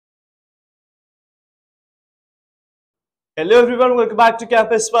Hello everyone, welcome back to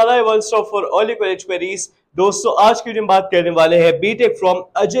Campuswala, one stop for early college queries. दोस्तों, आज की video में बात करने वाले हैं BTech from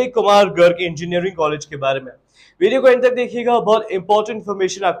Ajay Kumar Garg engineering college के बारे में। वीडियो को एंड तक देखिएगा, बहुत इंपॉर्टेंट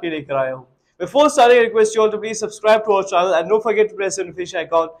इन्फॉर्मेशन आपके लेकर आया हूँ। Before starting, I request you all to please subscribe to our channel and don't forget to press the notification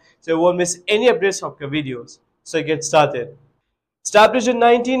icon so you won't miss any updates of our videos. So get started. Established in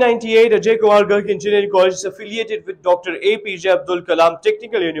 1998, Ajay Kumar Garg Engineering College is affiliated with Dr. APJ Abdul Kalam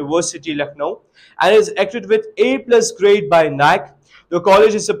Technical University, Lucknow, and is accredited with A+ grade by NAC. The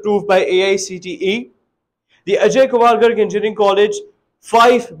college is approved by AICTE. The Ajay Kumar Garg Engineering College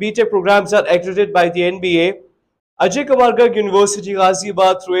 5 B.tech programs are accredited by the NBA. Ajay Kumar Garg University,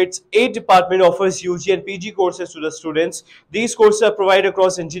 Ghaziabad, through its 8 department, offers UG and PG courses to the students. These courses are provided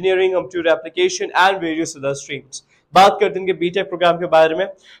across engineering, computer application, and various other streams. बात करते हैं BTech programme के बारे में।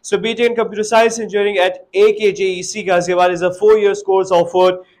 So BTech in Computer Science Engineering at AKJEC Ghaziabad is a 4-year course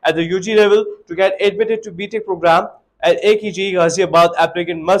offered at the UG level. To get admitted to BTech program at AKJE Ghaziabad,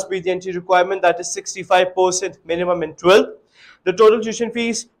 applicant must be the entry requirement, that is 65% minimum in 12th. The total tuition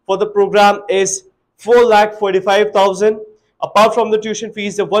fees for the program is 4,45,000. Apart from the tuition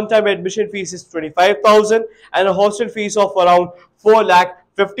fees, the one-time admission fees is 25,000 and a hostel fees of around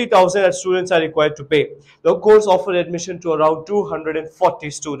 4,50,000 that students are required to pay. The course offer admission to around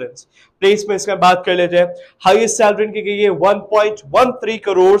 240 students. Placements का बात कर लेते हैं। Highest salary इनकी गई है 1.13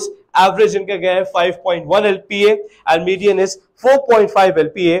 crore, average इनका गया है 5.1 LPA and median is 4.5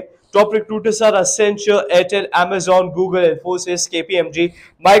 LPA. Top recruiters are Accenture, Airtel, Amazon, Google, Infosys, KPMG,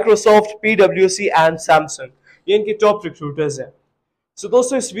 Microsoft, PwC and Samsung. ये इनके टॉप रिक्रूटर्स हैं। सो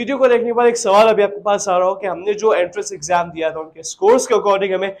दोस्तों, इस वीडियो को देखने के बाद एक सवाल अभी आपके पास आ रहा हो कि हमने जो एंट्रेंस एग्जाम दिया था उनके स्कोर्स के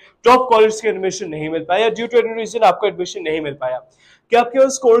अकॉर्डिंग हमें टॉप कॉलेज के एडमिशन नहीं मिल पाया, ड्यू टू एनी रीजन आपको एडमिशन नहीं मिल पाया। क्या आपके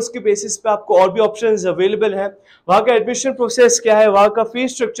उस कोर्स के बेसिस पे आपको और भी ऑप्शंस अवेलेबल हैं? वहाँ का एडमिशन प्रोसेस क्या है? वहाँ का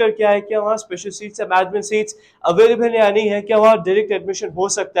फीस स्ट्रक्चर क्या है? क्या वहाँ स्पेशल सीट्स या मैनेजमेंट सीट्स अवेलेबल या नहीं है? क्या वहाँ डायरेक्ट एडमिशन हो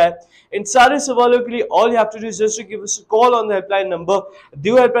सकता है? इन सारे सवालों के लिए all you have to do is just to give us a call on the helpline number.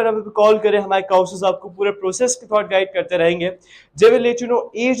 दियो हेल्पलाइन नंबर पे कॉल करें, हमारे काउंसलर्स आपको पूरे प्रोसेस के थॉट गाइड करते रहेंगे। They will let you know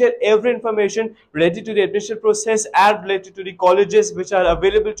each and every information related to the admission process and related to the colleges which are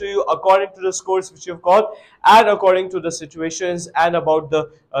available to you according to the scores which you've got and according to the situations and about the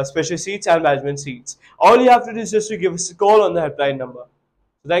special seats and management seats. All you have to do is just to give us a call on the helpline number.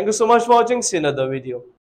 So thank you so much for watching. See you in another video.